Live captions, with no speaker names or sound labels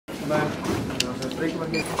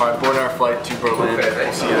Alright, board our flight to Berlin.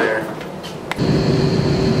 We'll see you there.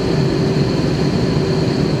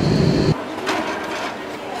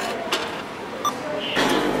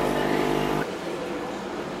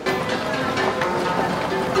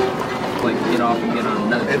 Get off and get on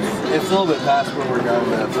another. It's a little bit past where we're going.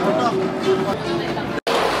 That's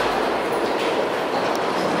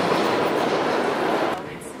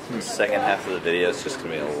The second half of the video is just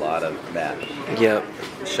going to be a lot of map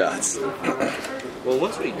shots. Well,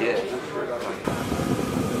 once we get.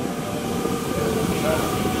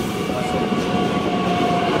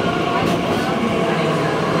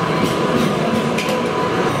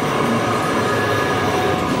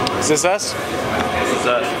 Is this us? This is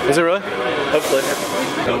us. Is it really? Hopefully.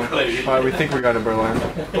 Alright, we think we're going to Berlin.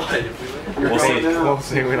 We'll see. We'll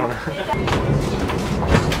see, we don't know.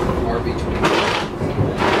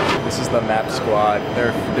 This is the map squad.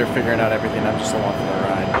 They're figuring out everything. I'm just along for the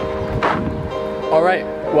ride. Alright,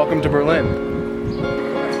 welcome to Berlin.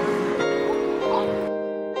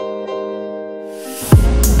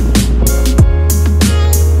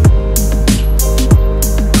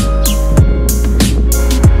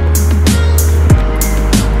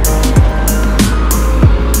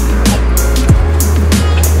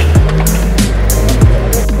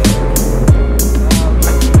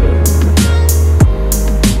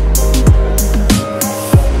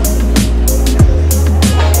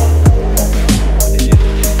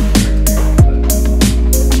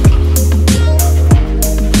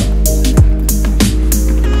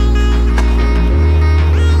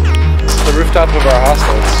 Rooftop of our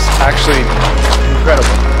hostel. It's actually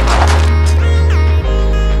incredible.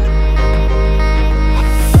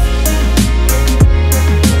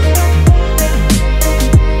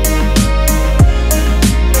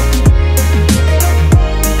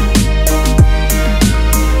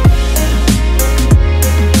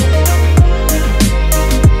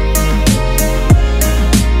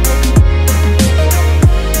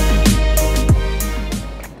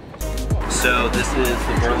 So this is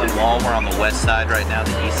the Berlin Wall. We're on the west side right now.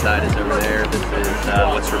 The east side is over there. This is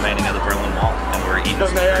what's remaining of the Berlin Wall, and we're eating some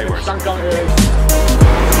currywurst.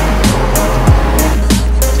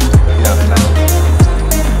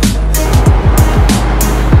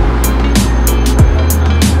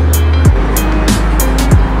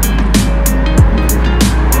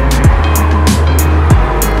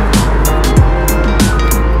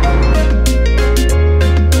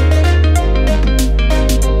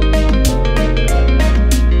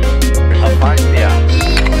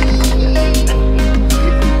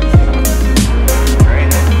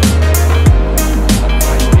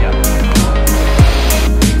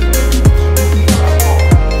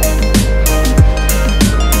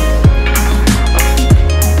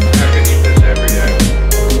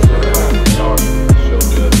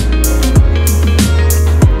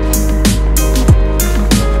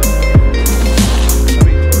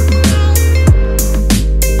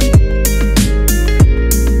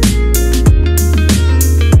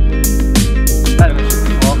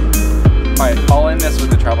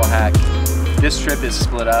 This trip is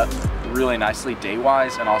split up really nicely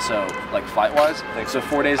day-wise and also like flight-wise. So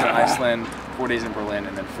 4 days in Iceland, 4 days in Berlin,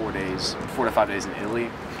 and then 4 to 5 days in Italy.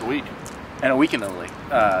 A week. And a week in Italy.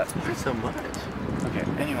 That's so much. Okay,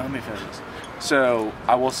 anyway, let me finish this. So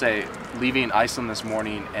I will say, leaving Iceland this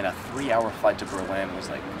morning and a 3-hour flight to Berlin was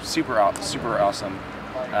like super awesome.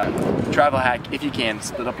 Travel hack, if you can,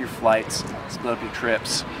 split up your flights, split up your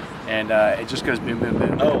trips, and it just goes boom, boom,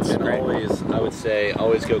 boom. Oh, and always, I would say,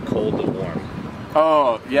 always go cold to warm.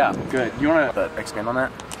 Oh, yeah, good. You want to expand on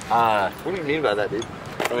that? What do you mean by that, dude?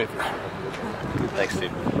 Thanks,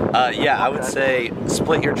 dude. Yeah, I would say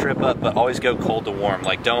split your trip up, but always go cold to warm.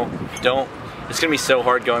 Like, don't. It's gonna be so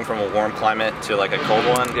hard going from a warm climate to like a cold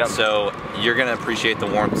one. Yep. So you're gonna appreciate the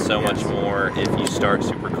warmth so much more if you start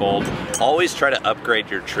super cold. Always try to upgrade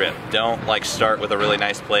your trip. Don't like start with a really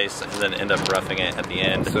nice place and then end up roughing it at the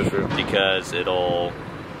end. So true. Because it'll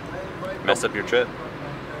mess up your trip.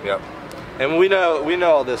 Yep. And we know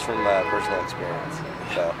all this from personal experience.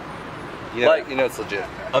 So you know it's legit.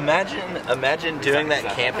 Imagine doing that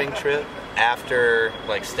camping trip after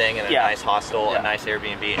like staying in a nice hostel, a nice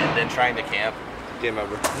Airbnb, and then trying to camp. Game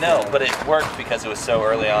over. No, but it worked because it was so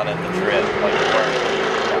early on in the trip. Like you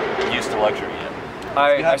weren't used to luxury yet.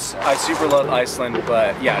 I super love Iceland,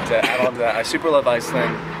 but yeah, to add on to that, I super love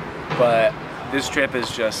Iceland, but this trip is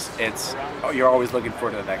just, you're always looking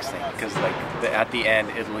forward to the next thing, because like at the end,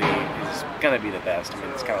 Italy is gonna be the best. I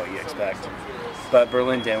mean, it's kind of what you expect. But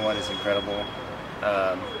Berlin Day 1 is incredible.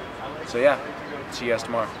 So yeah, see you guys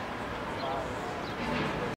tomorrow.